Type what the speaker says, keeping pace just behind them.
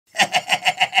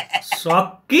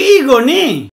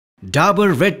Sakkigoni. Dabur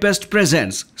Red Pest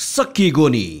presents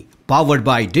Sakkigoni, powered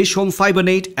by Dish Home Fiber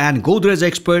Net and Godrej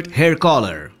Expert Hair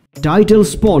Color. Title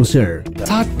sponsor.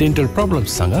 7 dental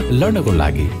problems सँग लड्नको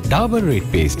लागि Dabur Red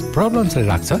Paste problems ले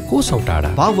राख्छ कोसौं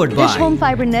टाढा. Powered by Dish Home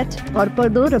Fiber Net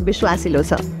भरपर्दो र विश्वासिलो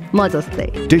छ म जस्तै.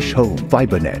 Dish Home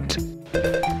Fiber Net.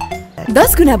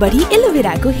 10 गुना बढी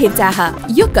एलोभेराको हेरचाह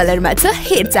यो कलरमा छ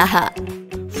हेरचाह.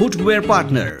 Footwear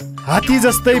Partner. हात्ती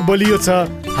जस्तै बलियो छ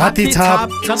हात्ती छाप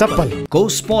चप्पल.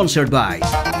 Co-sponsored by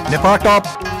Nepal Top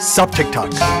सब ठीक-ठाक.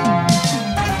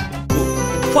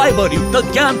 फाइबर युक्त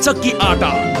ज्ञान चक्की आटा.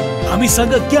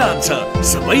 हामीसँग ज्ञान छ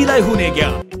सबैलाई हुने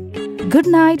ज्ञान. गुड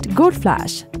नाइट गोल्ड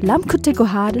फ्ल्याश लामखुट्टेको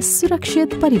हार सुरक्षित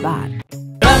परिवार.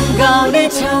 रंगाउने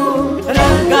छौ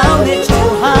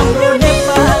हाम्रो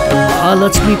नेपाल.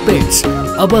 महालक्ष्मी पेट्स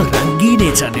अब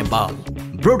रंगिने छ Nepal.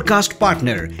 Broadcast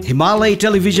partner Himalaya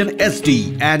Television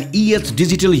HD and EH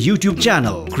Digital YouTube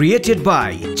channel, created by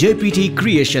JPT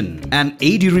Creation and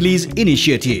AD Release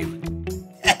Initiative.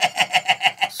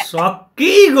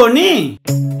 Sakkigoni.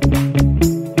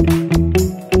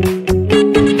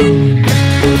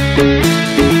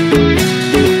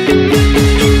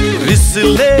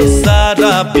 रिसले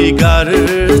सारा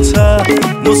बिगार्छ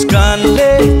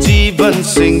मुस्कानले जीवन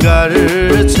सिंगार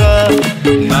छ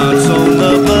नाचौं न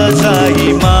बजाई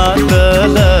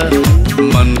मादल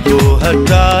मनको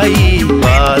हटाई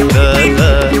बादल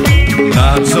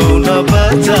नाचौं न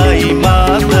बजाई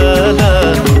मादल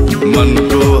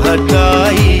मनको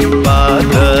हटाई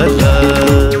बादल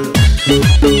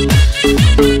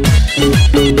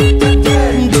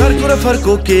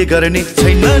फर्को के गर्ने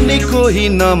छैन नि कोही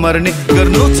नमर्ने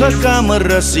गर्नु छ काम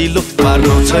रसिलो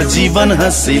पार्नु छ जीवन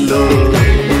हसिलो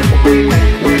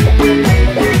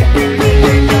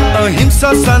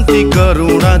अहिंसा शान्ति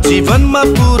करुणा जीवनमा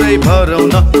पुरै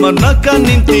भरौन मर्नका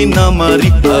निम्ति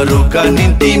नमरी अरूका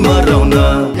निम्ति मरौन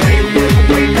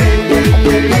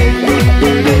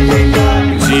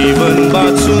जीवन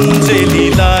बाँचुन्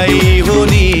जेलीलाई हो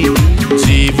नि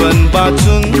जीवन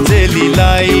बाँचुन्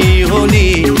जेलीलाई हो नि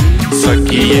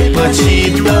सकिएपछि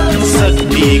त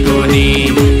सक्किगोनी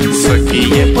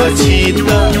सकिएपछि त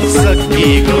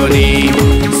सक्किगोनी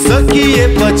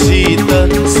सकिएपछि त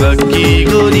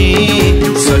सक्किगोनी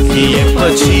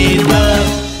सकिएपछि त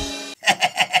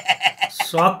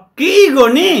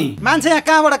Sakkigoni. मान्छे यहाँ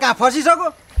कहाँबाट कहाँ फसिसक्यो.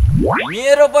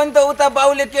 मेरो पनि त उता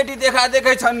बाउले केटी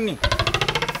देखादेखै छन् नि.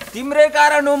 तिम्रै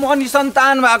कारण हो म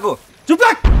निसन्तान भएको. चुप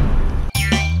लाग.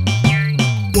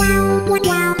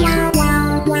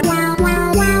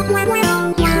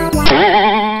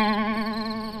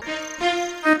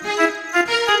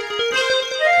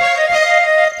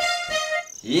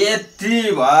 यति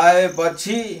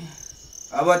भएपछि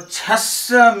अब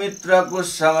छस्स मित्रको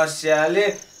समस्याले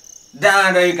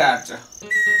डाँडै काट्छ.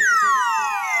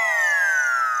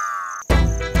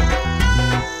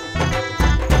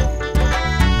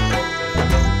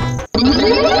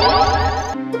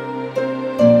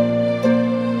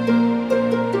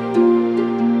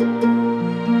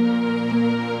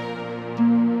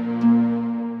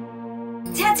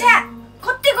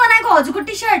 कति गनाएको हजुरको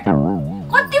टी सर्ट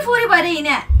कति फोरी भएर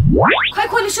हिँड्या खै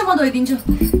खोलिसो म धोइदिन्छु.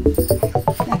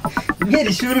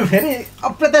 मेरी सुरु फेरि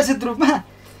अप्रत्याशित रूपमा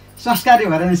संस्कारी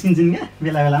भएर निस्किन्छन् क्या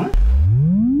बेला बेलामा.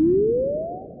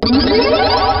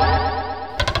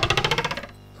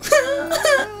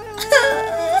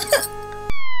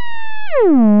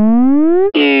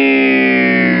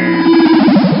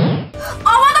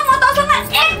 अब त म तसँग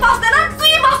एक बस्दैन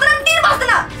दुई बस्दैन तीन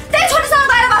बस्दैन त्यही छोरीसँग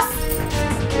गएर बस.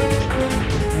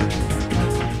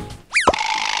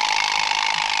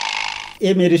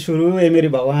 ए मेरी सुरु ए मेरी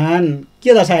भगवान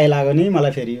के दशा आइलाग्यो नि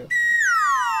मलाई फेरि यो.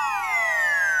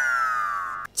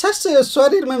 छास यो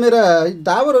शरीरमा मेरा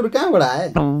डाबरहरू कहाँबाट आए.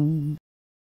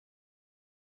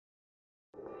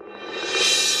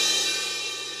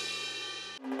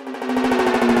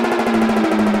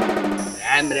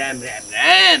 राम राम राम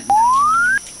राम.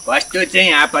 कस्तो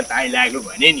चाहिँ आपत आइलाग्यो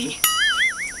भने नि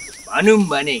भनौँ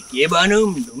भने के भनौँ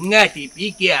ढुङ्गा टिपी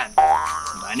के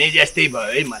भने जस्तै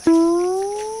भयो है मलाई.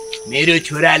 मेरो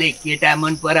छोराले केटा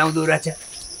मन पराउँदो रहेछ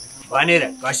भनेर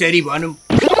कसरी भनौँ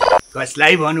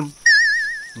कसलाई भनौँ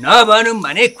नभनौँ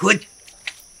भने खुद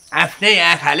आफ्नै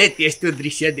आँखाले त्यस्तो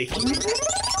दृश्य देखिन्छ.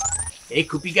 ए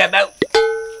खुपिका बाउ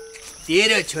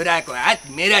तेरो छोराको हात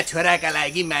मेरा छोराका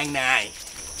लागि माग्न आए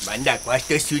भन्दा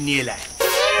कस्तो सुनिएला.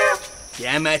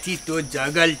 त्यहाँमाथि तो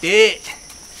जगल्टे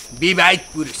विवाहित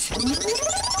पुरुष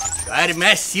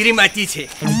घरमा श्रीमती छे.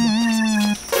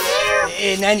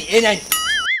 ए नानी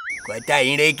कता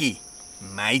हिँडे कि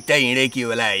माइत हिँडे कि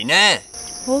होला हैन.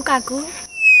 हो काकु.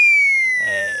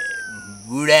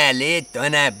 बुढाले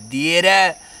तनाव दिएर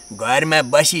घरमा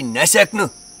बसी नसक्नु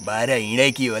भएर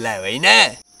हिँडेकी होला होइन?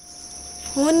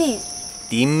 हो नि।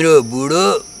 तिम्रो बुढो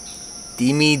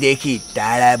तिमीदेखि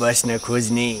टाढा बस्न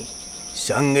खोज्ने,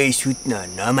 सँगै सुत्न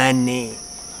नमान्ने,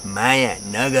 माया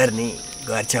नगर्ने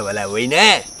गर्छ होला होइन?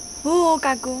 हो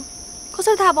काकु,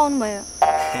 कसरी थाहा पाउनु भयो?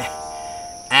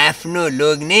 आफ्नो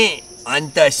लोग्ने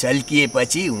अन्त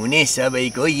सल्किएपछि हुने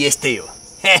सबैको यस्तै हो।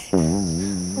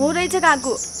 हो रहेछ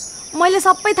काकु, मैले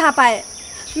सबै थाहा पाएँ।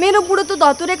 मेरो बुढो त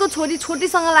धतुरेको छोरी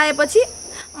छोटीसँग लागेपछि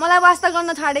मलाई वास्ता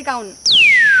गर्न छाडेका हुन्।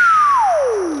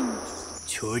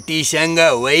 छोटीसँग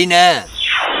होइन,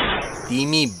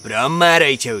 तिमी ब्रह्मा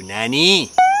रहेछौ नानी।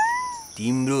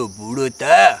 तिम्रो बुढो त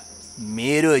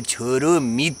मेरो छोरो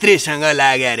मित्रसँग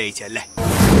लागेको रहेछ। ल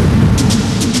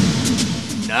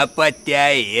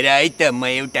नपत्याए हेर है त, म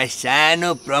एउटा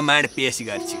सानो प्रमाण पेश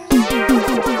गर्छु।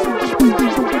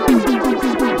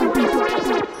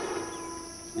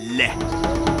 ल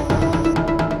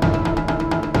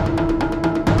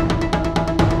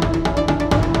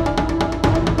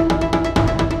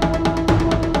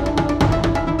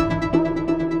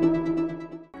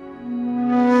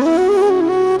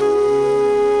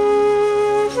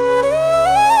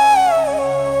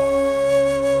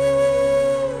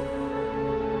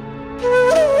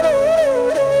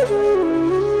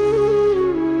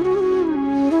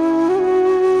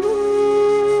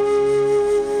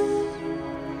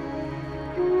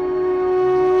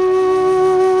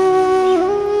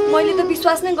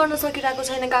विश्वास नै गर्न सकिरहेको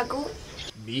छैन काकु।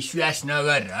 विश्वास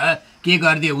नगर के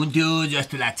गर्दै हुन्थ्यो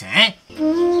जस्तो लाग्छ?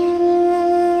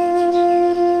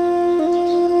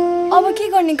 अब के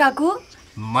गर्ने काकु?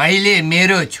 मैले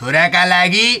मेरो छोराका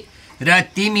लागि र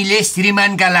तिमीले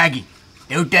श्रीमानका लागि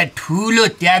एउटा ठुलो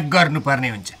त्याग गर्नुपर्ने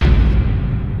हुन्छ।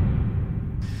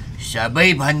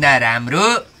 सबैभन्दा राम्रो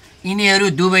यिनीहरू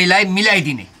दुवैलाई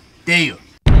मिलाइदिने, त्यही हो।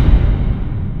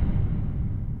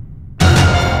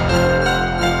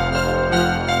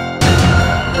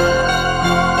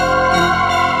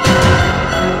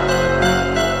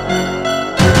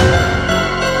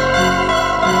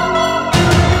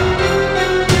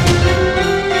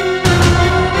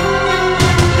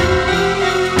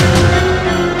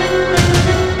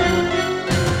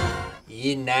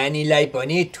 नानीलाई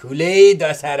पनि ठुलै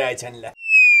दशा रहेछन्। ल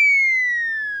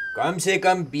कमसे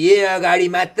कम बिहे अगाडि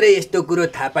मात्रै यस्तो कुरो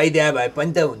थाहा पाइदिया भए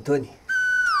पनि त हुन्थ्यो नि।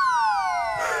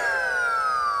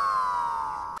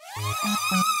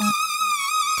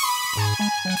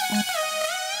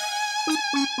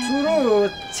 छोरो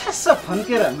छ्यास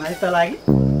फन्केर माइत लागि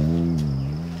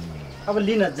अब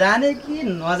लिन जाने कि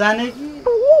नजाने कि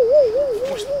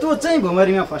कस्तो चाहिँ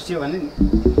भुमरीमा फस्यो भने नि।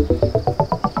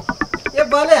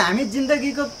 बले हामी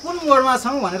जिन्दगीको कुन मोडमा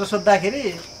छौँ भनेर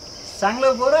सोद्धाखेरि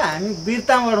साङ्लो बोर हामी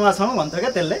वीरता मोडमा छौँ भन्छ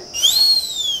क्या त्यसले।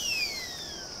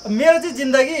 मेरो चाहिँ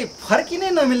जिन्दगी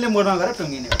फर्किनै नमिल्ने मोडमा गएर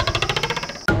टुङ्गिने।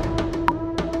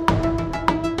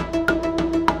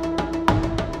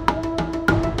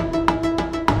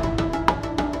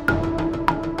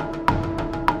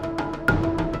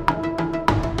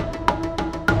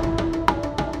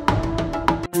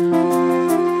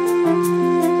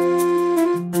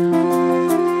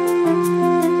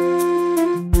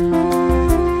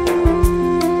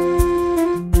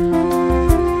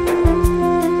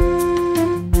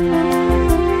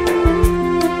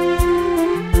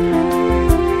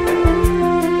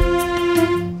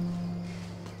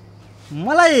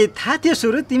 थाहा थियो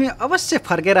सुरु तिमी अवश्य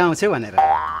फर्केर आउँछौ भनेर।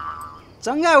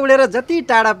 चङ्गा उडेर जति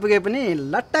टाढा पुगे पनि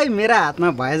लट्टाइ मेरा हातमा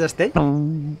भए जस्तै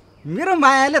मेरो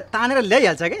मायाले तानेर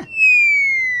ल्याइहाल्छ क्या।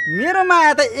 मेरो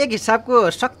माया त एक हिसाबको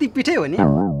शक्तिपीठै हो नि,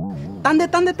 तान्दै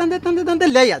तान्दै तान्दै तान्दै तान्दै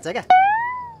ल्याइहाल्छ क्या।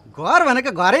 घर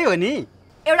भनेको घरै हो नि।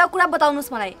 एउटा कुरा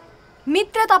बताउनुहोस् मलाई,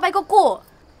 मित्र तपाईँको को हो?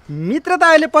 मित्र त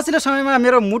अहिले पछिल्लो समयमा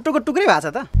मेरो मुटुको टुक्रै भएको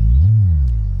छ त।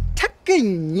 ठ्याक्कै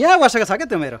यहाँ बसेको छ क्या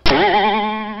त्यो मेरो।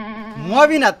 म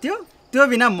बिना त्यो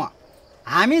बिना म,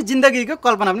 हामी जिन्दगीको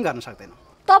कल्पना पनि गर्न सक्दैनौँ।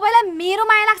 तपाईँलाई मेरो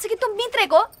माया लाग्छ कि त्यो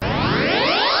मित्रको?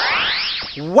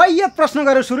 वाह्य प्रश्न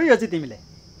गरेर सुरु यो चाहिँ तिमीले।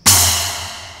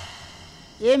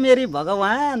 ए मेरी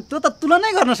भगवान, त्यो त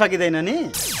तुलनै गर्न सकिँदैन नि।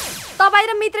 तपाईँ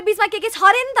र मित्र बिचमा के छ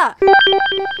अरे नि त?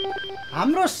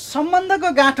 हाम्रो सम्बन्धको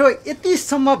गाँठो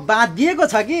यतिसम्म बाँधिएको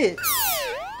छ कि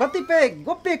कतिपय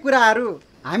गोप्य कुराहरू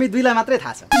हामी दुईलाई मात्रै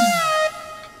थाहा छ।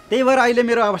 त्यही भएर अहिले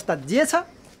मेरो अवस्था जे छ,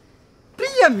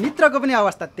 प्रिय मित्रको पनि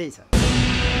अवस्था त्यही छ।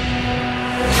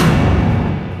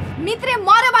 मित्र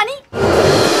मर्यो भने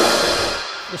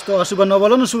यस्तो अशुभ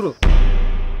नबोल न सुरु।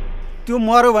 त्यो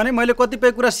मर्यो भने मैले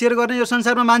कतिपय कुरा सेयर गर्ने यो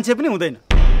संसारमा मान्छे पनि हुँदैन।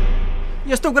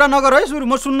 यस्तो कुरा नगर है सुरु,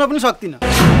 म सुन्न पनि सक्दिनँ।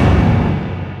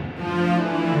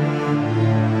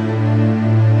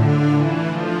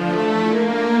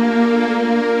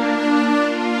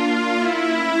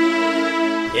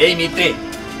 ए मित्रे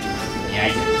यहाँ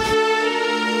आइज।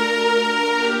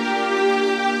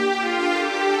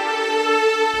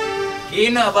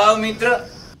 किन बाउ मित्र?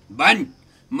 भन्,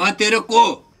 म तेरो को?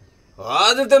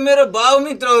 हजुर त मेरो बाउ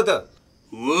मित्र हो त।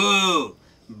 हो,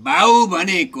 बाउ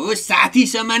भनेको साथी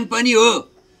समान पनि हो।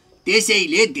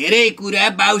 त्यसैले धेरै कुरा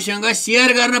बाउसँग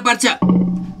सेयर गर्न पर्छ।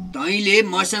 तैँले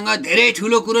मसँग धेरै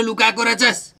ठुलो कुरो लुकाएको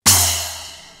रहेछस्।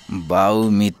 बाउ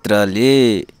मित्रले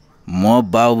म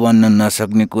बाउ बन्न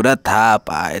नसक्ने कुरा थाहा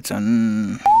पाएछन्।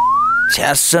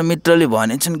 छ्यास मित्रले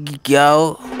भनेछन् कि क्या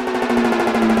हो?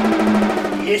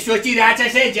 के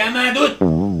सोचिरहेछस् है जमादुत?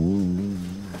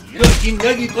 यो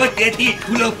जिन्दगीको त्यति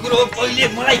ठुलो कुरो पहिले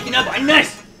मलाई किन भन्नस्?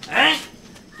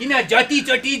 किन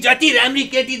जतिचोटि जति राम्री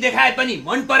केटी देखाए पनि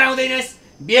मन पराउँदैनस्,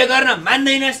 बिहे गर्न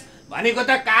मान्दैनस् भनेको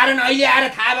त कारण अहिले आएर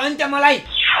थाहा भयो नि त मलाई।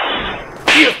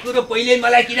 यो कुरो पहिले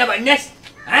मलाई किन भन्नस्?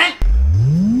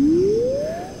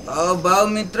 बाउ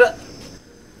मित्र,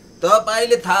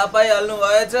 तपाईले थाहा पाइहाल्नु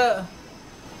भएछ।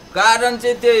 कारण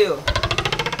चाहिँ त्यही हो।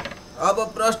 अब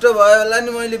प्रष्ट भयो होला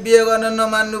नि मैले बिहे गर्न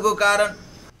नमान्नुको कारण।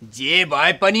 जे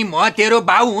भए पनि म तेरो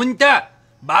बाउ हुन् त।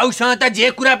 बाउसँग त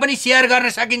जे कुरा पनि सेयर गर्न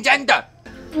सकिन्छ नि त।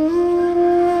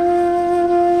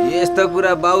 यस्तो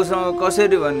कुरा बाउसँग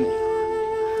कसरी भन्ने?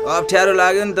 अप्ठ्यारो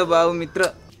लाग्यो नि त बाउ मित्र।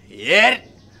 हेर,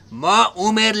 म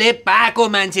उमेरले पाएको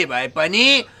मान्छे भए पनि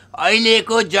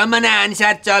अहिलेको जमाना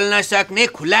अनुसार चल्न सक्ने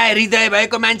खुला हृदय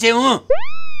भएको मान्छे हुँ।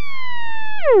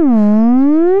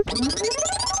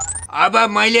 अब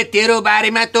मैले तेरो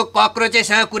बारेमा तो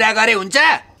कक्रोचेसँग कुरा गरे हुन्छ?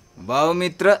 बाउ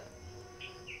मित्र,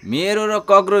 मेरो र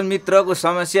कक्रोच मित्रको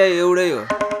समस्या एउटै हो।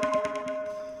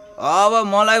 अब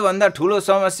मलाई भन्दा ठुलो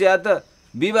समस्या त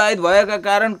विवाहित भएका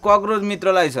कारण कक्रोच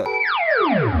मित्रलाई छ।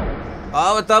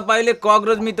 अब तपाईले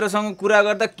कक्रोच मित्रसँग कुरा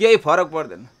गर्दा केही फरक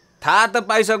पर्दैन। थाहा त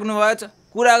पाइसक्नु भएछ,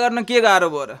 कुरा गर्न के गाह्रो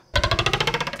भयो र?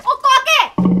 ओ कके,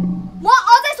 म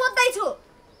अझै सोध्दै छु।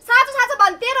 साँचो साँचो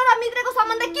भन्, तेरो र मित्रको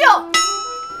सम्बन्ध के हो?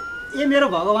 ए मेरो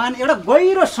भगवान, एउटा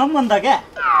गहिरो सम्बन्ध क्या।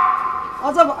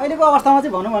 अझ अहिलेको अवस्थामा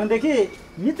चाहिँ भनौँ भनेदेखि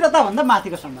मित्रता भन्दा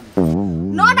माथिको सम्बन्ध।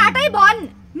 नडाटै भन्,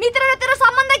 मित्र र तेरो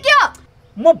सम्बन्ध के हो?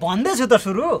 म भन्दैछु त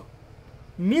सुरु।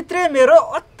 मित्र मेरो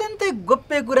अत्यन्तै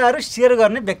गोप्य कुराहरू सेयर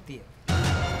गर्ने व्यक्ति हो।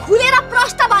 खुलेर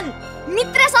प्रश्न भन्,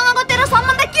 मित्रसँगको तेरो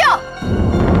सम्बन्ध के हो?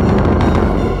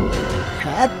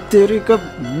 तेरीको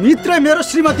मित्र मेरो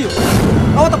श्रीमती हो।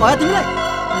 अब त भयो तिमीलाई।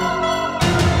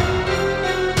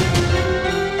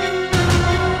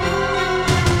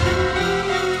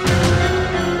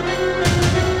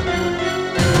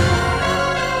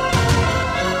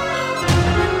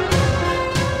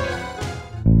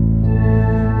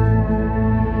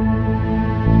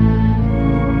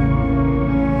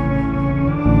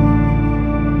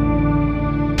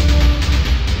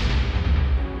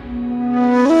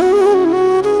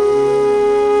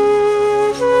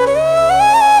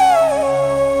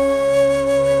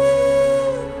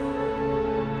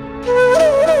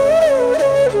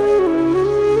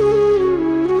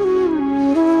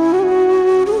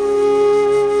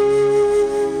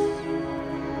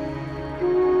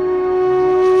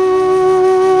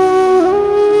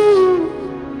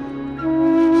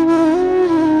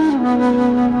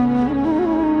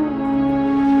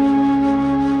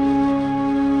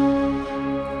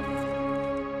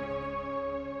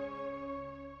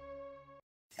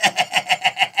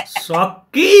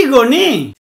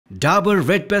 Sakkigoni. Dabur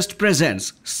Red Paste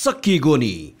presents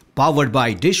Sakkigoni, powered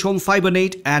by Dish Home Fiber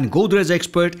Net and Godrej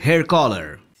Expert Hair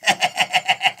Color.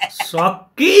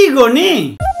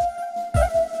 Sakkigoni.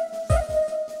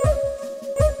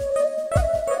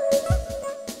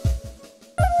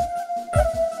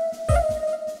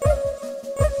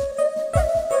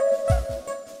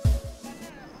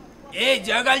 ए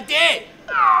जगल्टे,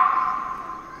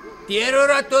 तेरो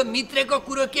र तो मित्रको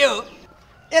कुरो के हो?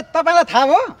 ए तपाईलाई थाहा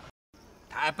भयो?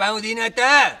 थाहा पाउँदिन त।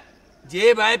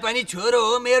 जे भए पनि छोरो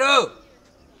हो मेरो।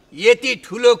 यति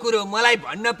ठुलो कुरो मलाई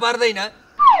भन्न पर्दैन।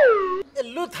 ए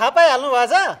लु, थाहा पाइहाल्नु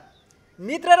भएछ।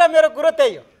 मित्र र मेरो कुरो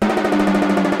त्यही हो।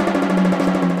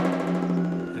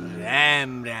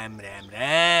 राम राम राम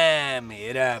राम।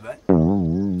 हेर अब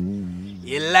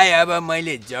यसलाई अब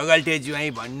मैले जगल्टे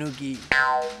जुवाई भन्नु कि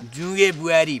जुगे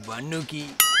बुहारी भन्नु कि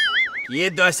के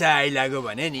दशा आइलाग्यो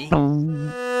भने नि।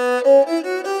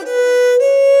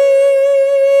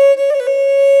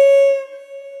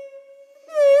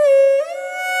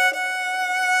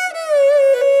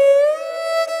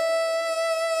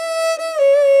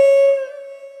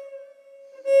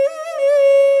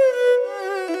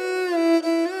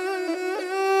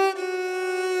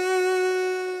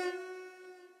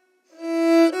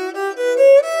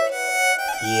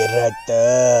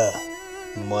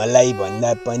 मलाई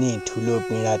भन्दा पनि ठुलो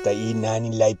पीडा त यी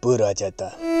नानीलाई पो रहेछ त।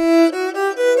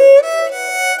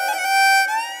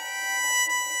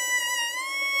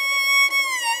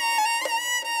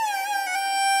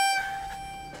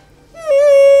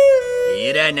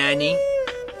 नानी,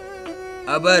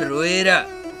 अब रोएर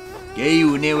केही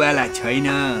हुनेवाला छैन।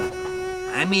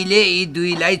 हामीले यी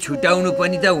दुईलाई छुटाउनु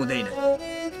पनि त हुँदैन।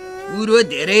 कुरो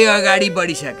धेरै अगाडि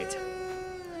बढिसकेछ।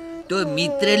 त्यो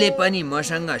मित्रले पनि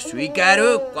मसँग स्वीकारो,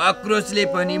 कक्रोचले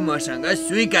पनि मसँग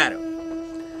स्वीकारो।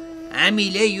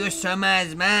 हामीले यो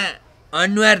समाजमा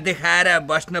अनुहार देखाएर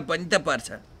बस्न पनि त पर्छ।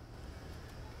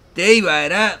 त्यही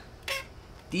भएर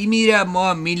तिमी र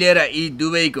म मिलेर यी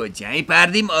दुवैको झ्याइ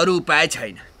पार्दिम, अरू उपाय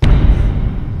छैन।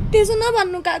 त्यसो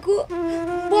नभन्नु काकु,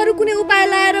 बरु कुनै उपाय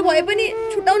लाएर भए पनि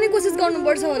छुटाउने कोसिस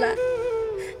गर्नुपर्छ होला।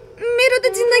 मेरो त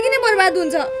जिन्दगी नै बर्बाद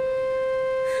हुन्छ।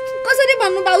 कसरी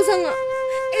भन्नु बाउसँग?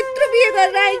 यत्रो बिहे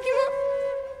गरेर आएकी म।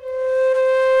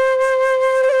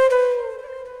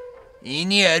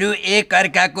 यिनीहरू एक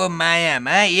अर्काको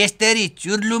मायामा यसरी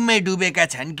चुर्लुम्मै डुबेका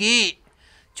छन् कि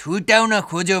छुटाउन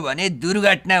खोज्यो भने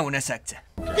दुर्घटना हुन सक्छ।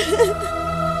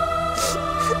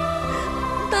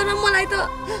 तर मलाई त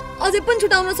अझै पनि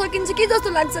छुटाउन सकिन्छ कि जस्तो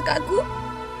लाग्छ काकु।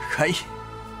 खै,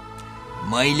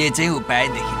 मैले चाहिँ उपाय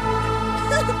देखिनँ।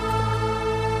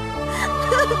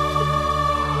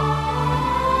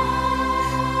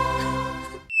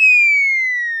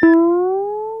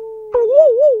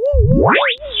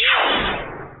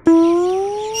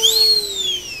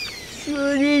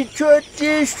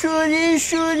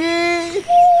 सुरी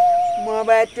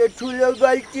मबाट ठुलो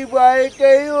गल्ती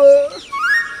भएकै हो।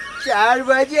 4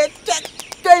 बजे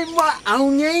ट्याक्कै म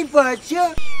आउनै पर्छ।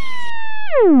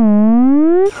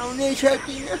 आउनै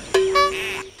सकिनँ।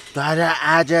 तर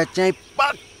आज चाहिँ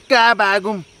पक्का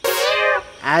भागौँ।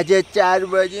 आज 4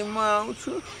 बजे म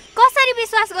आउँछु। कसरी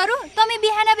विश्वास गरौँ तमी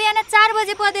बिहान 4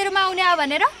 बजे पदेरोमा आउने हो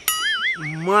भनेर?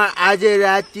 म आज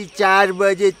राति 4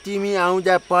 बजे तिमी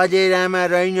आउँदा पदेरामा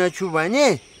रहनेछु भने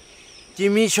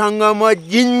तिमीसँग म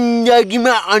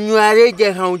जिन्दगीमा अनुहारै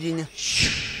देखाउँदिन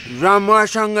र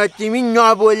मसँग तिमी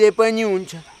नबोले पनि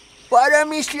हुन्छ।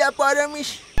 परमिस ल परमिस।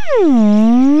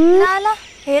 ल ल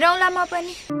हेरौँला म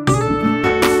पनि।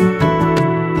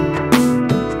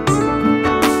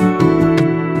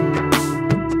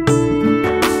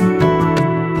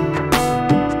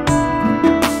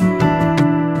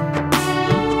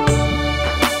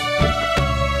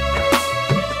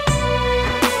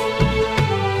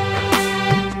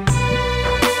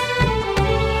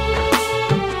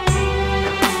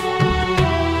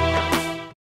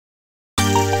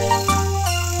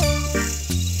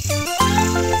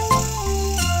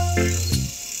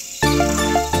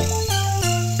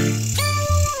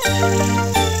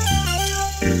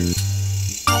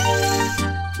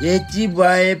 यति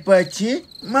भएपछि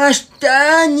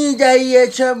मस्तानी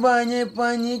जाइएछ भने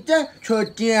पनि त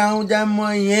छोटी आउँदा म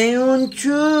यही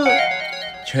हुन्छु।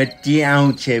 छोटी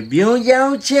आउँछ बिउ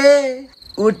जाउँछ,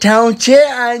 उठाउँछ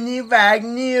अनि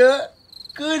भाग्ने हो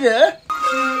कुरो।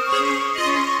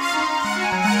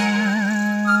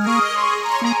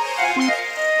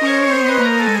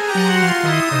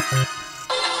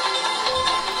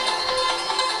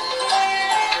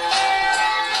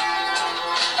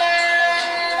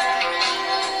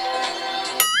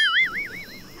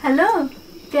 Hello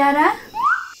para.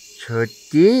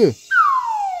 छोटी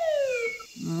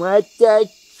म त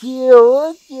के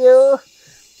हो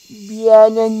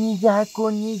बिहान निजाको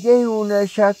निजै हुन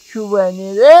सक्छु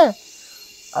भनेर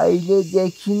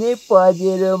अहिलेदेखि नै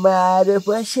पदेरोमा आएर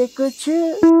बसेको छु।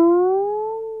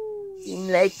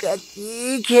 तिमीलाई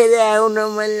कतिखेर आउन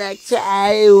मन लाग्छ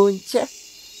आए हुन्छ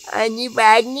अनि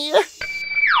भाग्ने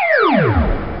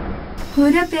हो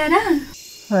र प्यारा?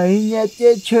 होइन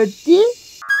त्यो छोटी।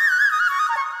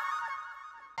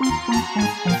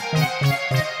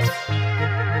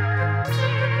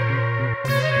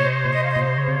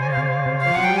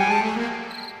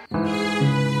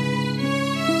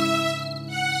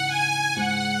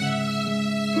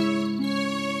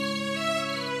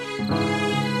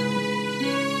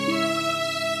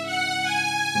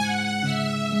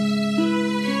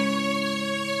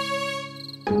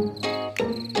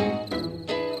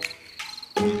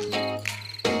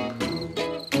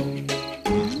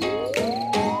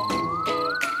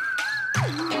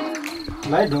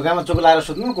 भाइ ढोकामा चोक लाएर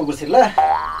सुत्नु कुकुर छिर्ला,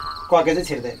 कके चाहिँ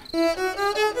छिर्दैन।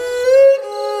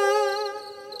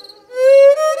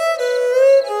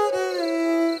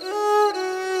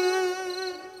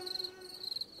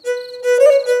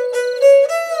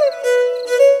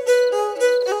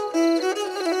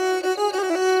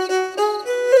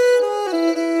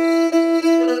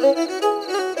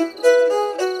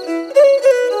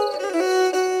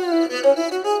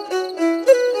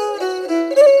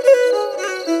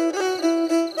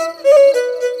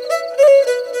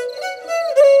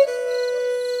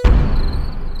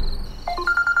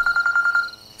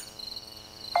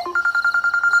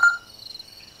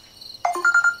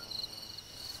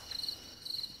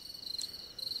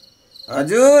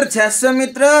 हजुर छ्यास्स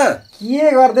मित्र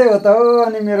के गर्दै हो त हो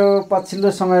अनि मेरो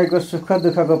पछिल्लो समयको सुख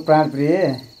दुःखको प्राणप्रिय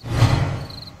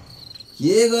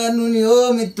के गर्नु नि हो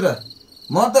मित्र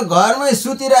म त घरमै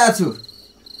सुतिरहेको छु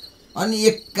अनि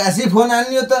एक्कासी फोन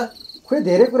हान्यो त खोइ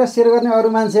धेरै कुरा सेयर गर्ने अरू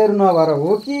मान्छेहरू नभएर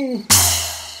हो कि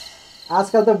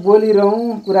आजकल त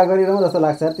बोलिरहँ कुरा गरिरहँ जस्तो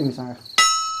लाग्छ तिमीसँग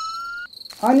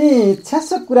अनि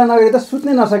छ्यास्स कुरा नगरी त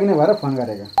सुत्नै नसकिने भएर फोन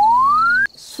गरेको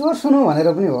स्वर सुनौ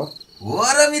भनेर पनि हो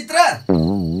र मित्र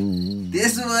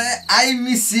त्यसो भए I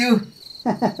miss you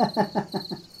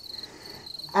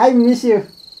I miss you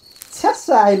छ्यास्स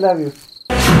I love you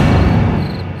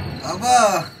अब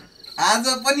आज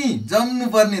पनि जम्नु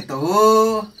पर्ने त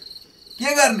हो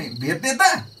के गर्ने भेट्ने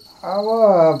त अब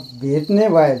भेट्ने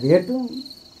भए भेटौँ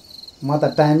म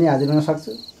त टाइमै हाजिर हुन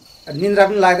सक्छु निन्द्रा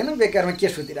पनि लाग्दैन बेकारमा के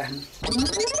सुतिराख्नु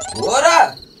हो र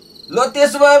ल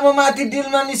त्यसो भए म माथि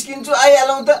डिलमा निस्किन्छु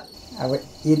आइहालौँ त अब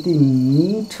यति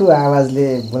मिठो आवाजले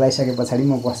बोलाइसके पछाडि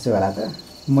म बस्छु होला त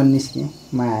म निस्केँ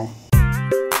म आएँ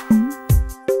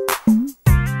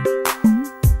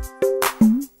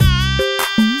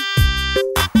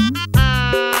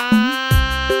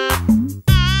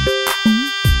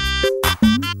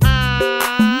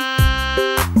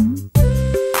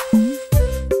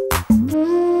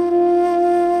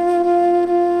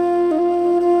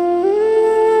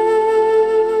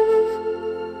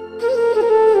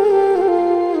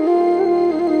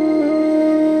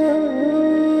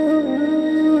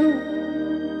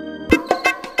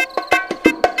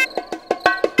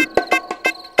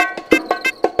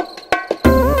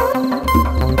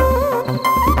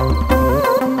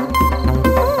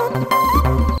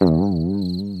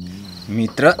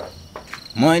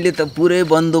मैले त पुरै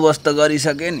बन्दोबस्त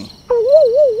गरिसकेँ नि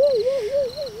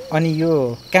अनि यो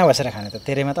कहाँ बसेर खाने त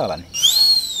तेरैमा त होला नि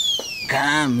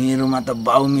कहाँ मेरोमा त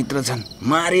बाउ मित्र छन्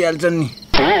मारिहाल्छन् नि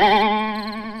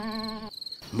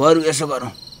बरु यसो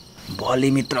गरौँ भोलि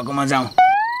मित्रकोमा जाउँ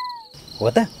हो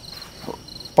त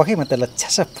पक्कै म त्यसलाई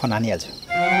छ्यास फोन हानिहाल्छु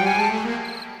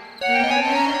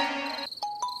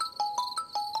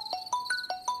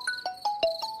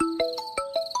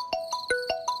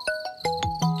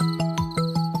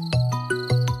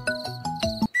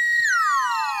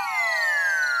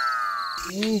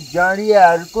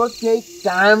जडियाहरूको केही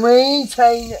कामै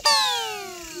छैन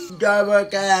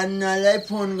डबका हान्नलाई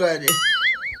फोन गरे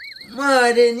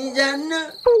मरे नि जान्न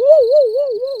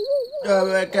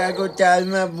डबकाको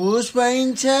चालमा भुस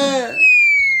पाइन्छ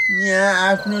यहाँ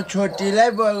आफ्नो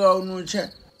छोटीलाई बगाउनु छ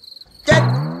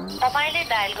तपाईले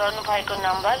डायल गर्नु भएको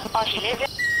नम्बर अहिले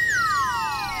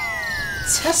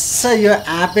छ्यास यो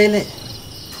आपेले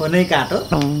फोनै काटो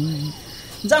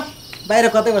जाऊ बाहिर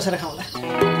कतै बसेर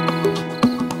खाउँला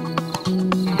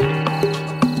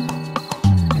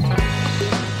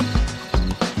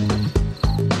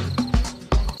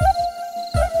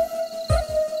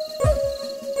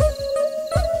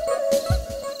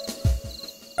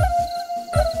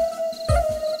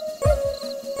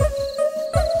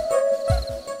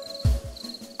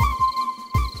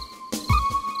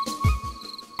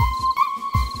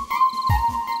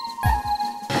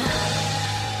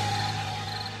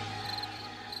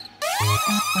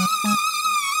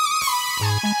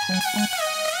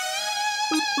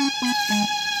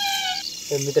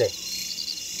मित्र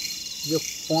यो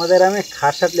पँधेरामै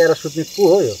खासत ल्याएर सुत्ने को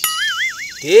हो यो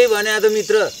त्यही भने त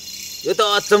मित्र यो त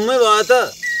अचम्मै भयो त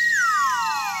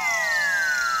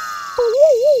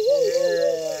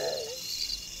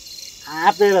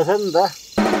आँपे रहेछ नि त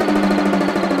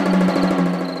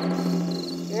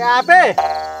ए आँपे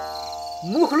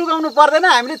मुख लुगाउनु पर्दैन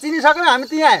हामीले चिनिसक्यौँ हामी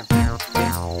त्यहीँ आयौँ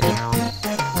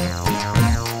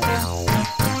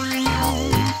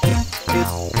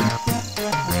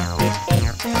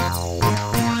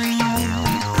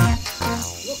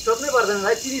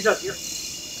चिनिसक्यो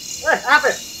ए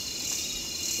आँपे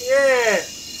ए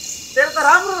तेरो त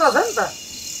राम्रो रहेछ नि त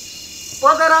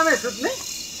पँधेरामै सुत्ने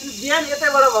अनि बिहान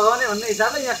यतैबाट भगाउने भन्ने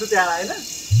हिसाबले यहाँ सुत्याएर होइन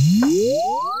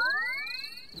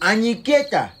अनि के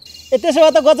त ए त्यसो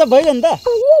भए त गजब भइगयो नि त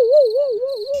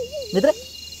मित्र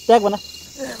त्याग भन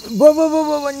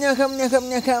बो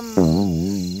नखाम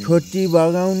छोटी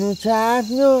भगाउनु छ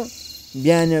आफ्नो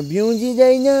बिहान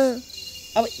बिउजिँदैन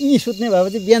अब यी सुत्ने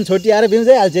भएपछि बिहान छोटी आएर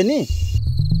बिउजाइहाल्छ नि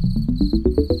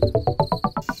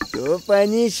त्यो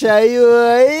पनि सही हो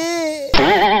है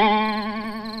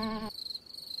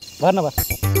भर्न भर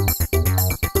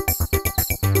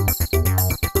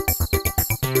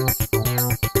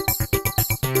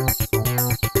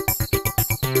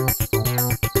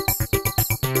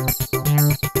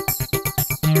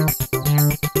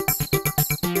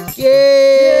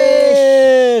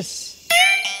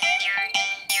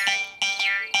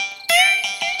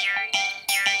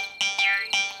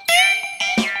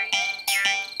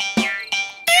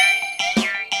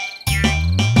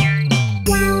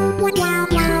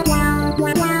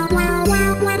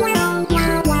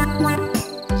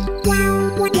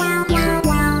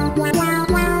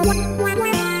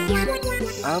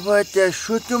त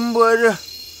सुतौँ बरु।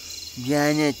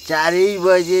 बिहान 4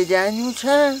 बजे जानु छ।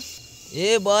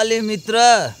 ए बले मित्र,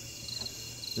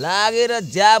 लागेर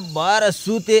ज्याप भएर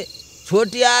सुते,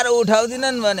 छोटियाएर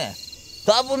उठाउँदिनन् भने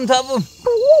थपुम।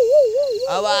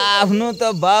 अब आफ्नो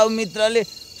त बाउ मित्रले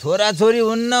छोराछोरी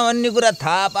हुन्न भन्ने कुरा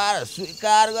थाहा पाएर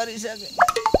स्वीकार गरिसके।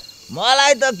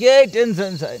 मलाई त केही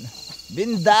टेन्सन छैन,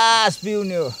 बिन्दास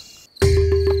पिउने हो।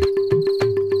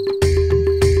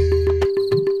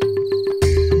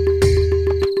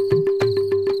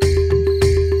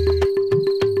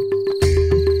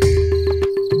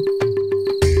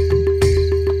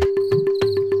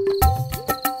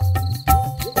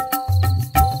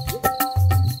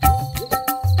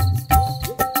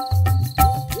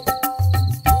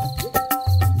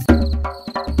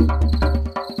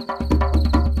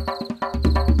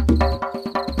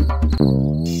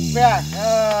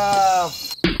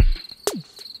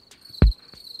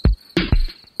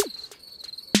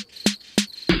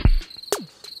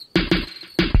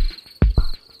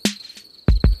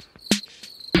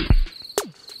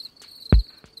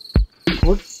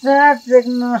 खुट्टा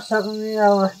टेक्न सक्ने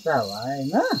अवस्था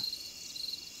भएन,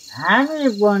 हामी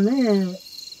पनि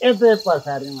यतै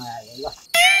पछाडिमा आयो ल।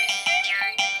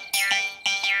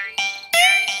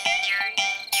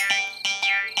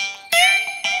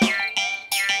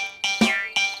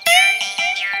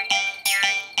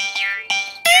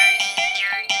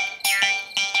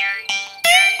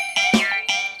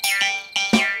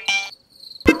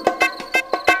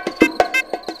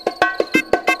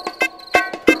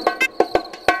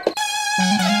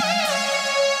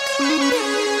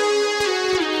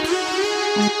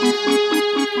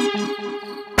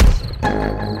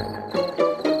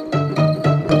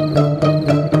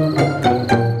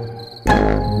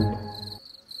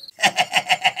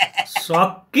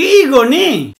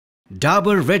 Sakkigoni.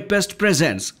 Dabur Red Paste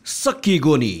presents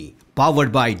Sakkigoni,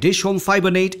 powered by Dish Home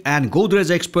Fiber Net and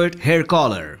Godrej Expert Hair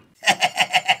Color.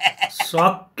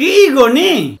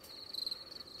 Sakkigoni.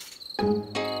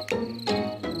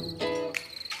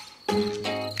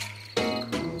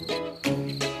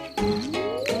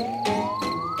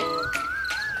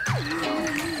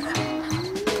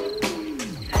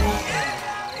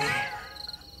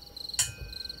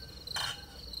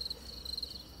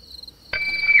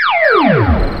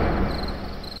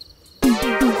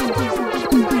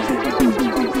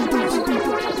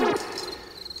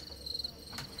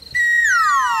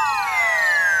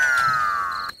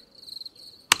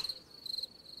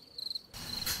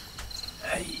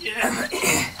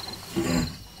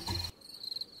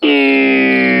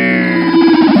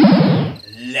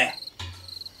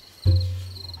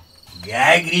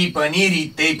 गाग्री पनि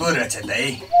रित्तै पो रहेछ त है।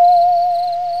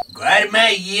 घरमा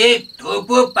एक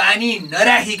थोपो पानी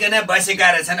नराखिकन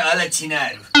बसेका रहेछन्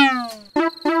अलक्षिणाहरू।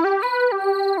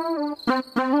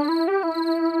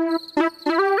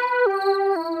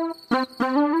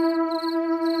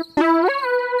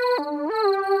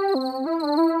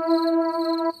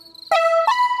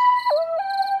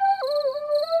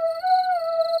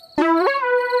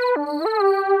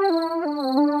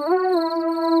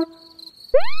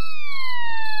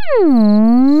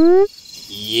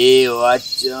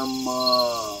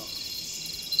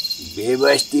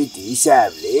 व्यवस्थित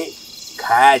हिसाबले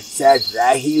खाटसाट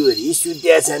राखिवरी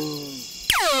सुत्या छन्।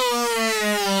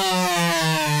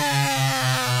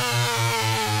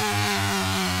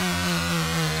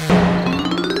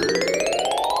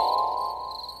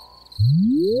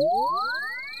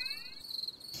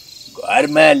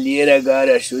 घरमा लिएर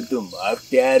गएर सुतुम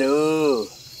अप्ठ्यारो,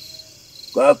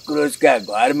 कक्रोचका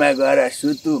घरमा गएर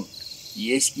सुतुम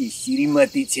यसकी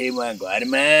श्रीमती छेमा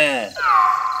घरमा।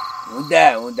 हुँदा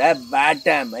हुँदा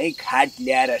बाटामै खाट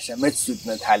ल्याएर समेत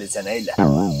सुत्न थालेछन् है ल।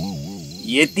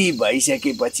 यति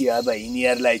भइसकेपछि अब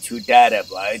यिनीहरूलाई छुटाएर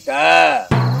भयो त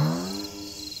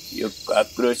यो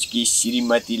कक्रोचकी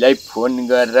श्रीमतीलाई फोन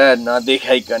गरेर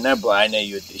नदेखाइकन भएन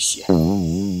यो दृश्य।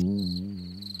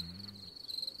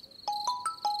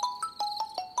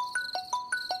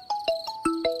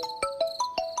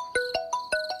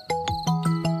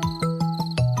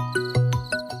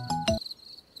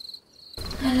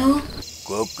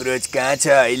 कोक्रोच कहाँ छ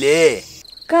अहिले?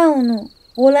 कहाँ हुनु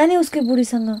होला नि उसकै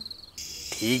बुढीसँग।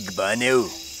 ठीक भन्यौ।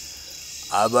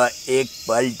 अब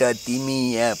एकपल्ट तिमी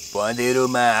यहाँ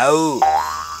पँधेरोमा आऊ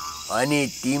अनि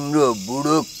तिम्रो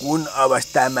बुढो कुन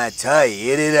अवस्थामा छ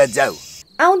हेरेर जाऊ।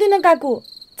 आउँदिन काकु,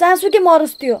 चासुकै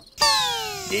मरोस् त्यो।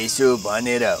 त्यसो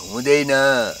भनेर हुँदैन।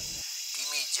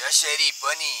 तिमी जसरी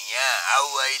पनि यहाँ आऊ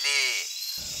अहिले,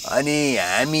 अनि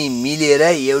हामी मिलेर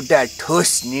एउटा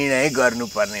ठोस निर्णय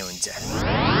गर्नुपर्ने हुन्छ।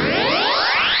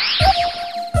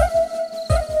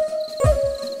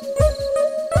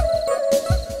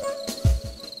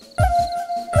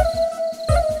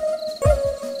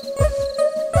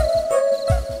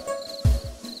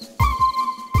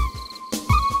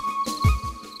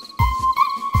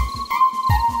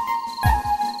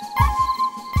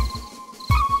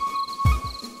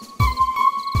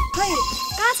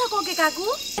 काकु?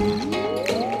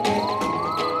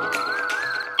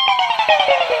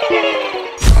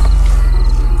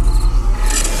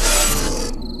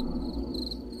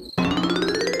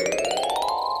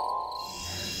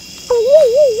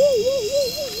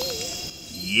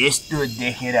 यस्तो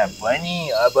देखेर पनि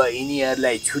अब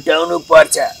यिनीहरूलाई छुटाउनु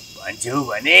पर्छ भन्छौ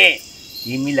भने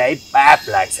तिमीलाई पाप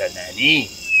लाग्छ नानी।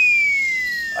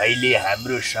 अहिले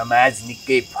हाम्रो समाज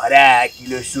निकै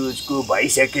फराकिलो सोचको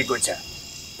भइसकेको छ,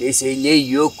 त्यसैले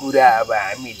यो कुरा अब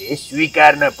हामीले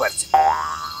स्वीकार्न पर्छ।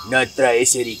 नत्र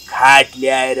यसरी खाट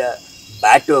ल्याएर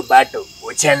बाटो बाटो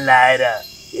ओछ्यान लाएर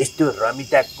यस्तो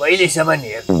रमिता कहिलेसम्म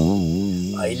हेर्नु?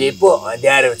 अहिले पो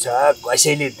अँध्यारो छ,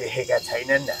 कसैले देखेका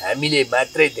छैनन्, हामीले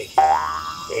मात्रै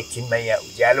देख्यौँ। एकछिनमा यहाँ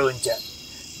उज्यालो हुन्छ,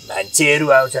 मान्छेहरू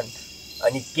आउँछन्,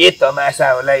 अनि के तमासा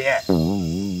होला यहाँ।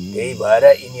 त्यही भएर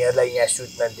यिनीहरूलाई यहाँ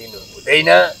सुत्न दिनु हुँदैन,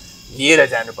 लिएर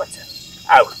जानुपर्छ।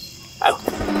 आऊ आऊ।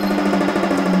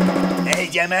 ए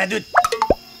जमादुत,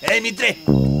 ए मित्रे,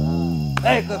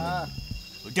 ए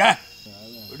उठा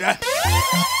उठा।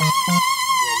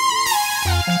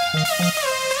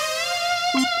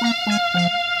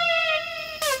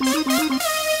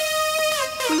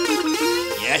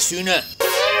 यहाँ सुन,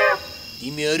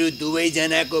 तिमीहरू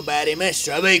दुवैजनाको बारेमा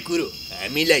सबै कुरो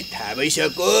हामीलाई थाहा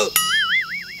भइसक्यो,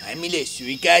 हामीले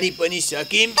स्वीकारी पनि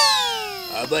सक्यौँ।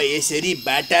 अब यसरी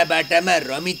बाटा बाटामा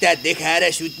रमिता देखाएर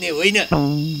सुत्ने होइन।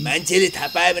 मान्छेले थाहा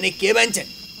पायो भने के भन्छन्?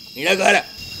 हिँड घर।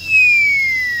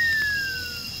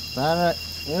 तर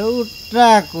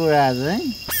एउटा कुरा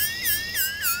चाहिँ,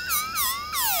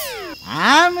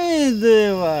 हामी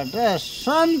दुईबाट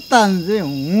सन्तान चाहिँ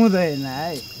हुँदैन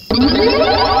है।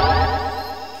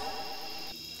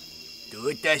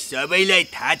 त्यो त सबैलाई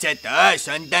थाहा छ त,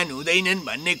 सन्तान हुँदैनन्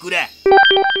भन्ने कुरा।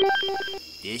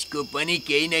 त्यसको पनि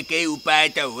केही न केही उपाय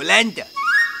त होला नि त।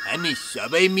 हामी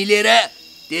सबै मिलेर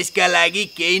त्यसका लागि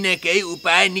केही न केही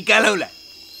उपाय निकालौला।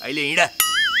 अहिले हिँड।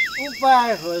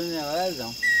 उपाय खोज्ने भए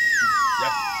जाउँ।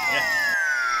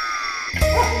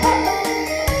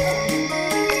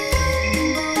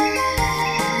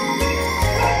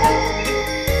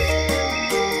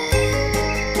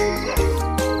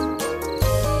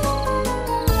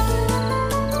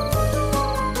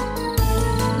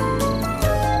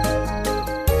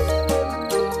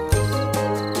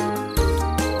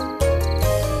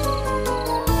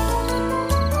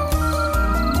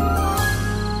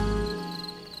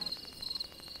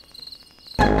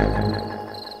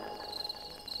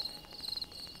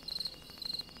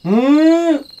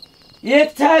 एक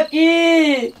छाकी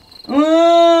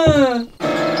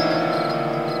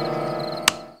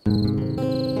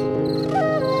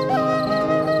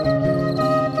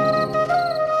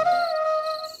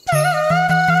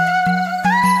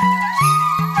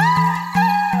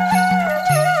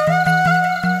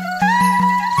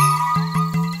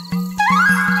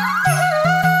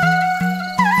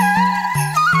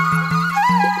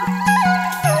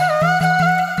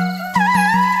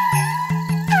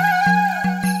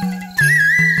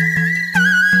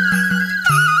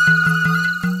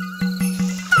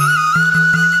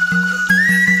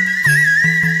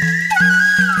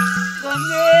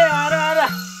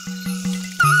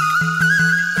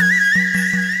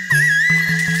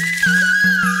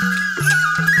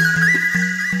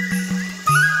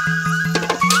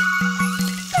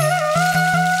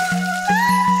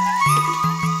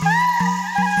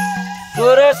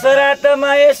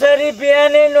श्राद्धमा यसरी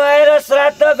बिहानै नुहाएर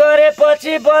श्राद्ध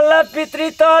गरेपछि बल्ल पितृ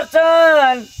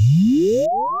तर्छन्।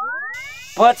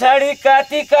 पछाडि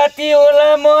काती काती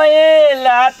होला मयल,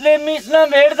 हातले मिच्न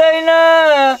भेट्दैन।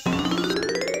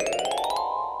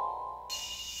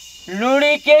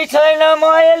 लुडी केही छैन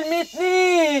मयल मिच्ने।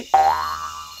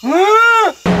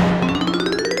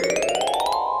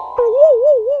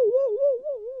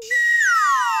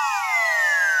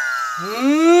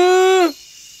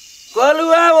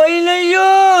 कलुवा होइन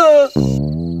यो,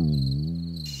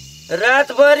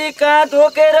 रातभरि कहाँ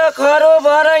धोकेर खरो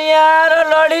भएर यहाँ आएर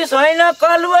लडी छैन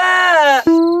कलुवा।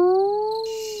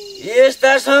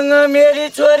 यस्तासँग मेरी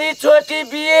छोरी छोटी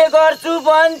बिहे गर्छु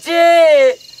भन्छे।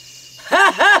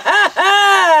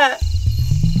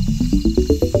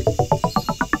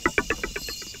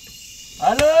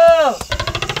 हेलो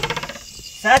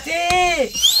साथी,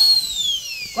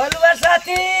 कलुवा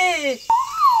साथी,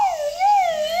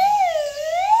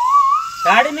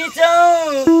 ढाडी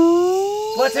मिचौँ,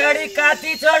 पछाडि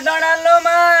काती छ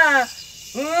डडालोमा,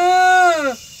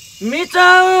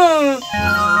 मिचौँ।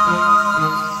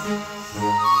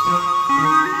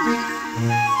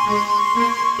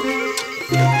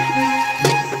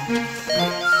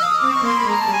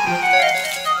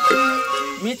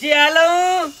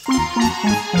 मिचिहालौँ।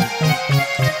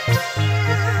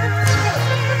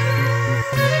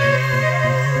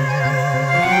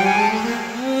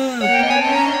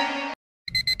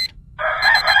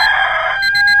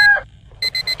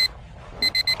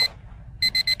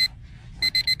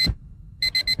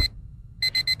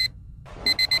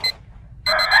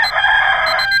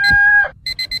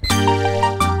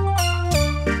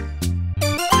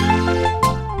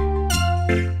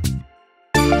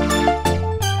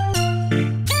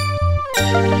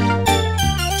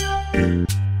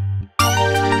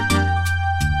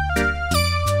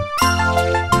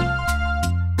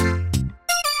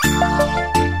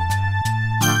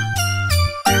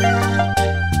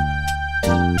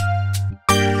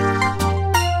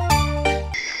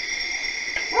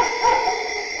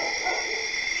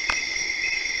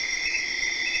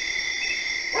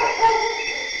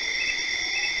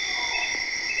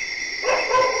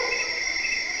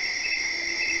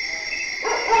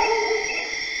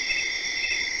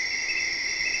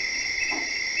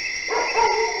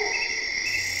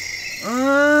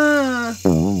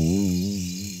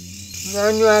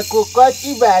 ननुहाको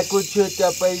कति भएको थियो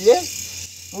तपाईँले?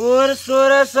 पोहोर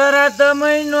 16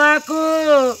 श्राद्धमै नुहाएको।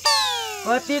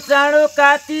 कति चाँडो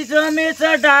काती जमेछ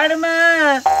ढाडमा,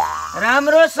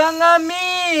 राम्रोसँग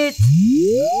Mitch.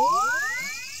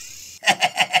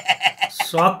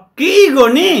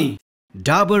 Sakkigoni.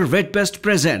 Dabur Red Pest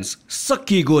presents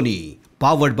Sakkigoni,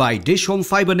 powered by Dish Home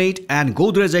Fibernet and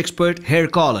Godrej Expert Hair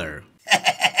Color.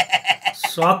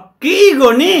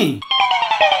 Sakkigoni.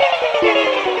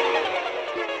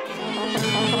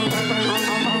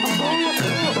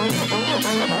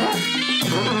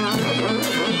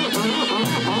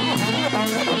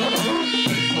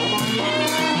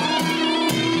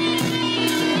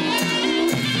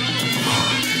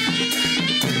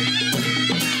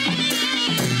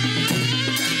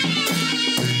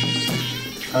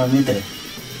 मित्र।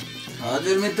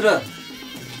 हजुर मित्र।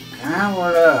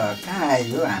 कहाँबाट कहाँ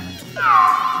आयो हामी?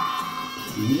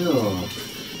 यो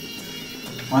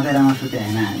मधेरामा सुते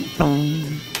होइन हामी?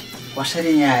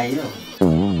 कसरी यहाँ आयो?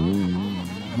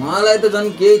 मलाई त झन्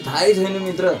केही थाहै छैन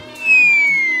मित्र।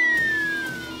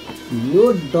 यो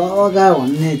डगा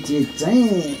भन्ने चिज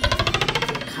चाहिँ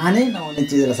खानै नहुने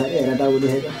चिज रहेछ क्या, हेर टाउ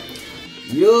देखेको।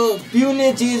 यो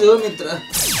पिउने चिज हो मित्र।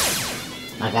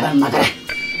 नकरा नकरा।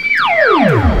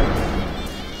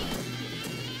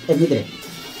 ए मित्र,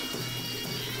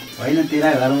 होइन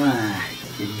तेरा घरमा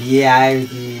बिहे आयो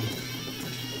कि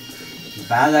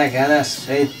बाजा गाजा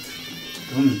सहित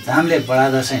धुमधामले बडा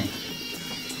दसैँ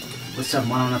उत्सव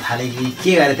मनाउन थाले कि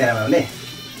के गरे तेरा बाबुले?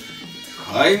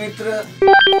 खै मित्र।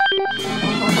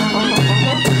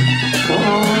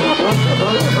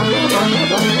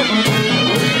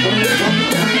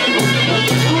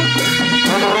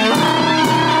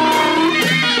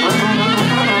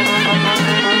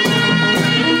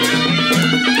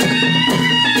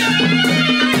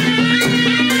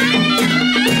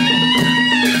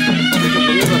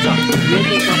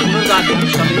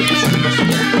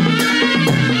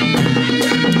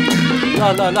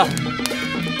 ल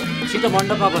छिटो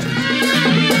मण्डपमा बस्नु।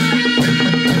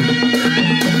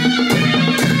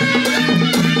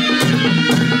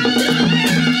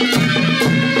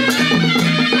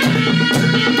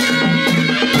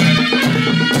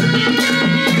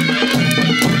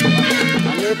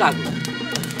 काकु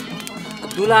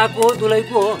दुलाको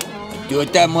दुलैको हो त्यो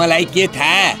त मलाई के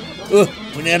थाहा।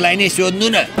 उनीहरूलाई नै सोध्नु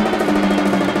न।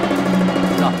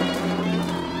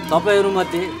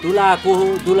 तपाईँहरूमध्ये दुला को हो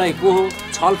दुलै को हो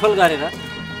छलफल गरेर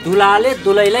दुलाले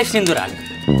दुलैलाई सिन्दुर हाल्यो।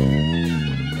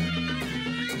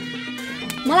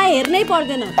 मलाई हेर्नै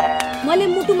पर्दैन। मैले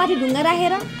मुटुमाथि ढुङ्गा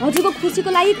राखेर हजुरको खुसीको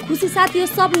लागि खुसी साथ यो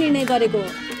सब निर्णय गरेको हो।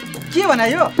 के भने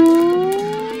यो?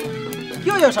 के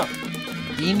हो यो सब?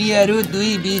 तिमीहरू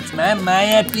दुई बीचमा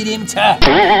माया प्रेम छ।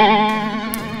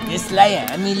 यसलाई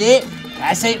हामीले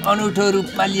खासै अनौठो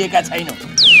रूपमा लिएका छैनौँ।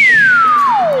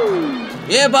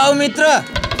 ए बाउ मित्र,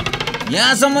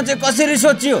 यहाँसम्म चाहिँ कसरी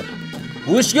सोचियो?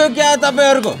 हुस्क्यो क्या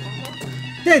तपाईँहरूको?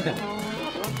 त्यही त,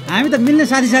 हामी त मिल्ने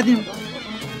साथी साथी हौँ।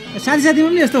 साथी साथीमा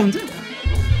पनि यस्तो हुन्छ?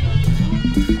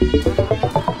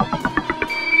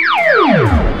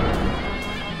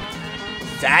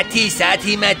 साथी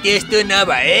साथीमा त्यस्तो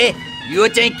नभए यो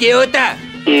चाहिँ के हो त?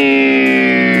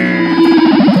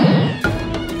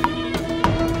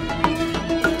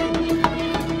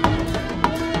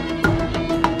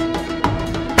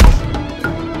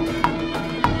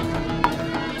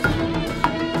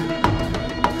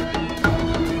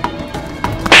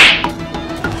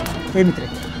 ए मित्र,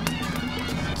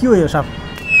 के हो यो सब?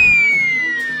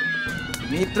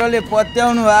 मित्रले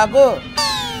पत्याउनु भएको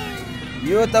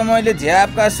यो त मैले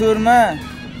झ्यापका सुरमा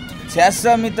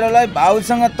छ्यास मित्रलाई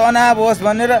भाउसँग तनाव होस्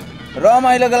भनेर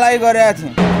रमाइलोको लागि गरेका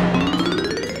थिएँ।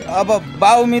 अब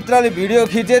बाउ मित्रले भिडियो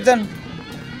खिचेछन्,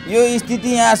 यो स्थिति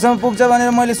यहाँसम्म पुग्छ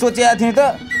भनेर मैले सोचेको थिएँ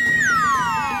त।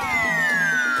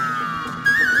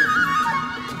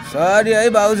 सरी है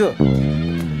भाउजू,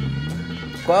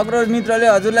 कक्रोच मित्रले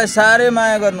हजुरलाई साह्रै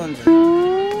माया गर्नुहुन्छ।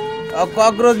 अब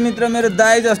कक्रोच मित्र मेरो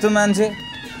दाइ जस्तो मान्छे,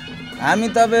 हामी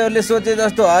तपाईँहरूले सोचे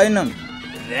जस्तो होइनौँ।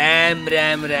 राम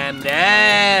राम राम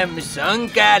राम,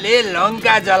 शङ्काले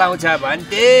लङ्का जलाउँछ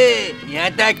भन्थे। यहाँ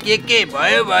त के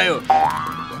भयो भयो।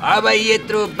 अब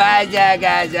यत्रो बाजा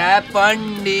गाजा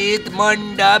पण्डित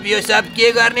मण्डप यो सब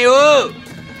के गर्ने हो?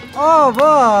 अब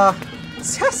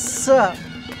छ्यास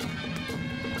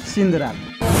सिन्दुर हाल्नु।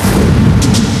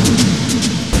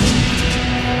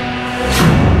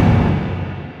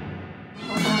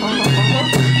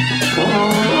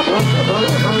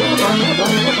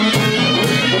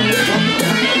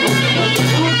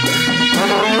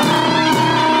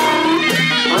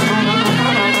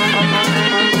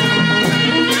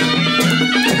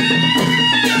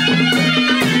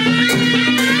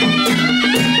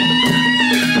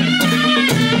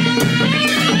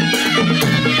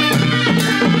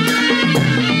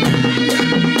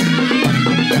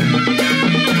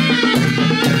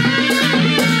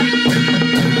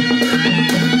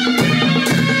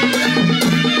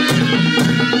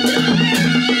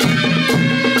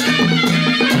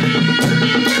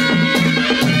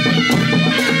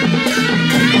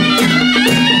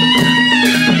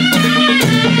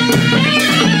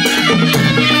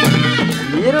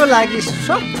 लागि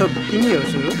सब थोक तिमी हो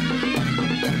सुरु।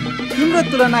 तिम्रो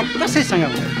तुलना कसैसँग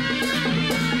हुँदैन।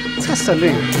 छसलु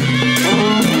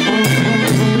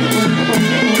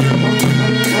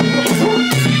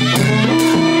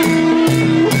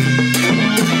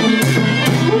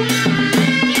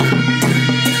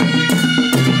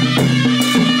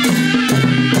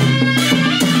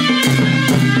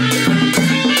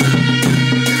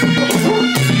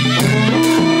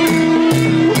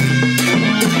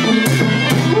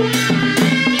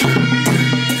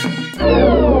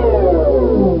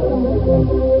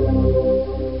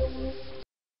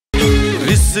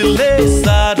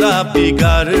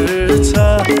बिगार्छ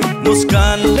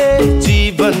मुस्कानले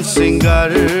जीवन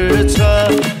सिंगार छ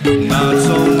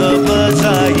नाचौँ न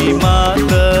बजाई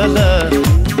मादल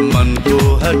मनको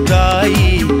हटाई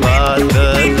बादल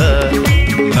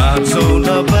नाचौँ न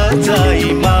बजाई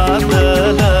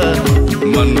मादल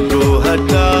मनको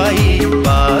हटाई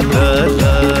बादल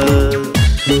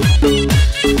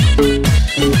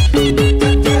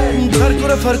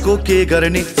फर्को के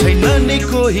गर्ने छैन नि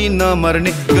कोही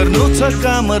नमर्ने गर्नु छ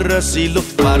काम रसिलो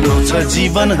पार्नु छ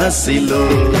जीवन हसिलो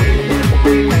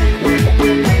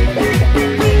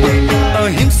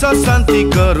अहिंसा शान्ति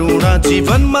करुणा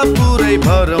जीवनमा पुरै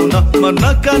भरौन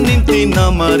मर्नका निम्ति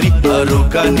नमरी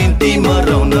अरूका निम्ति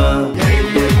मरौन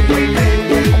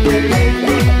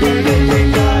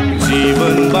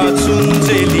जीवन बाँचुन्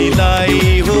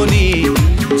जेलीलाई हो नि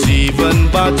जीवन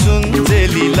बाँचुन्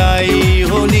जेलीलाई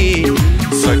हो नि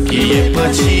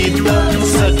सकिएपछि त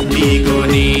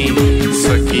सकिगोनी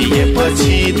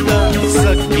सकिएपछि त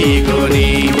सकिगोनी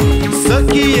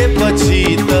सकिएपछि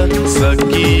त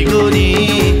सकिगोनी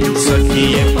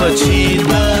सकिएपछि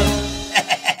त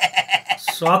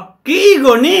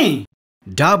सकिगोनी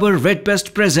Dabur Red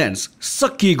Pest presents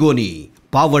Sakkigoni,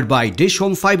 powered by Dish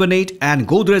Home Fiber Net and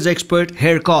Godrej Expert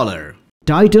Hair Color.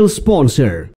 Title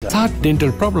sponsor. सात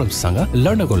डेन्टल प्रब्लम्ससँग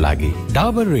लड्नको लागि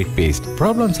डाबर रेड पेस्ट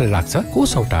प्रब्लम्सले राख्छ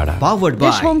कोसौँ टाढा। Powered by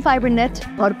Dish Home Fiber Net,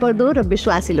 भरपर्दो र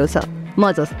विश्वासिलो छ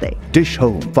म जस्तै। Dish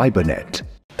Home Fiber Net.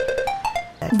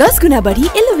 10 गुना बढी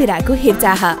एलोभेराको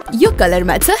हेरचाह यो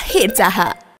कलरमा छ हेरचाह।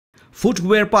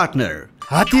 Footwear partner.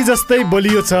 हात्ती जस्तै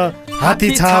बलियो छ हात्ती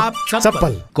छाप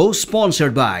चप्पल।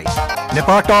 Co-sponsored by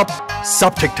Nepal Top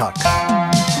सब ठिकठाक।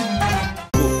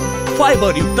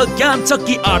 फाइबर युक्त ज्ञान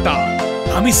चक्की आटा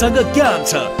हामीसँग ज्ञान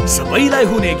छ सबैलाई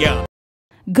हुने ज्ञान।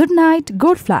 गुड नाइट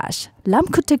गुड फ्ल्यास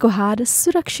लामखुट्टेको हार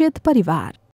सुरक्षित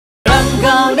परिवार।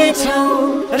 रंगाउने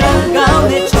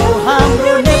छौ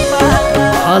हाम्रो नेपाल।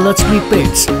 महालक्ष्मी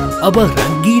पेन्ट्स अब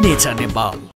रंगिने छ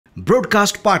Nepal.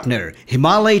 Broadcast partner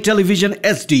Himalaya Television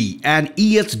HD and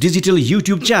EH Digital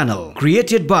YouTube channel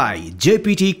created by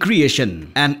JPT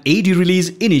Creation and AD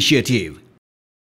Release Initiative.